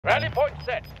Rally point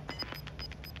set.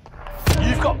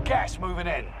 You've got gas moving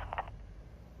in.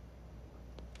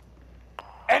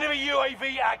 Enemy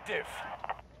UAV active.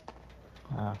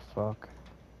 Ah, fuck.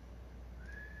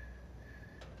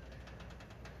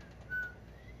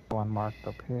 One marked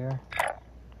up here.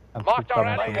 And Marked two our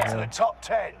coming enemy. from Made it to here. the top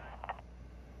 10.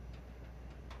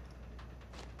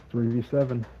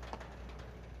 3v7.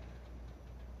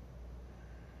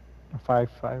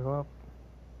 5 up.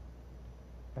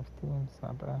 15, it's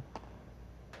not bad.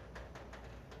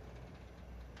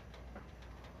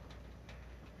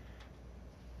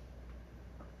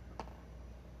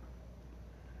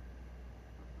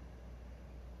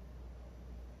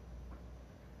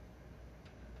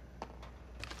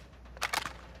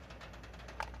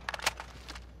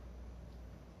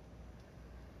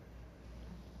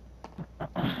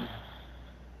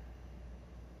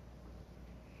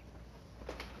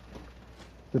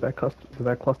 Did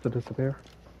that cluster disappear?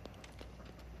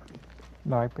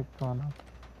 No, I picked one up.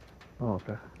 Oh,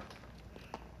 okay.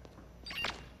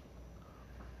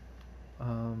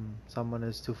 Someone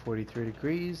is 243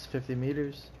 degrees, 50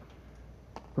 meters.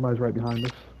 Somebody's right behind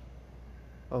us.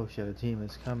 Oh shit, a team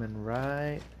is coming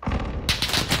right.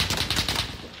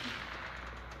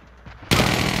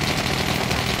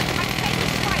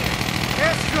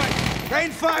 Airstrike!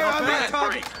 Rain fire on that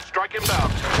target! Strike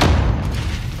inbound.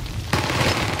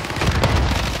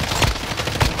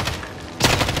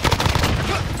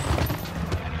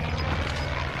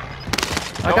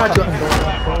 I got you.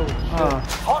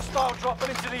 Hostile dropping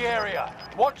into the area.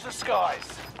 Watch the skies.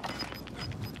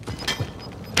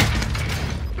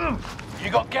 You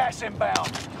got gas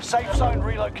inbound. Safe zone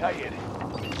relocated.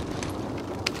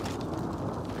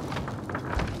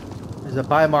 There's a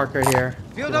buy marker here.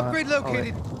 Field You upgrade want-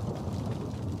 located.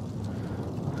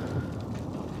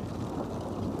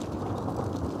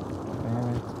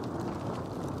 Damn it.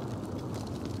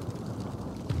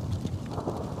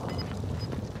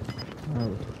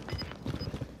 Oh.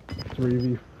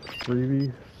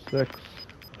 3v6.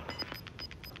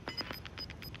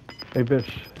 Hey,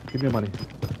 Bish, give me your money.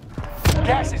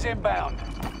 Gas is inbound.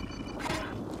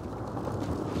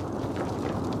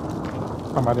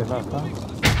 Somebody left, huh?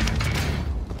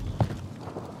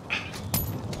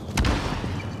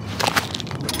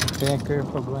 Stay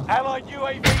careful, Glenn. Allied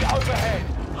UAV overhead.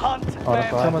 Hunt Oh, them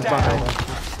Someone's down. behind us.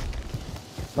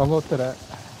 Don't go to that.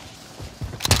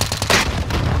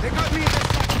 They got me in this.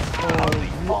 Only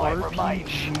 5 remain.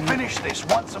 Finish this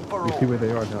once and for You all. see where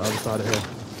they are on the other side of here.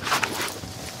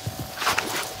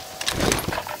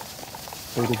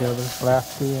 Stay together.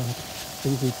 Last team.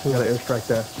 Easy We gotta two. airstrike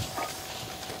that.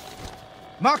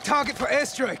 Mark target for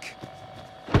airstrike.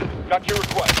 Got your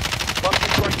request. Bumping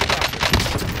strike inbound.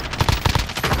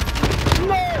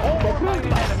 All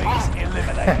remaining enemies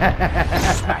eliminated.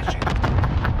 Smash it.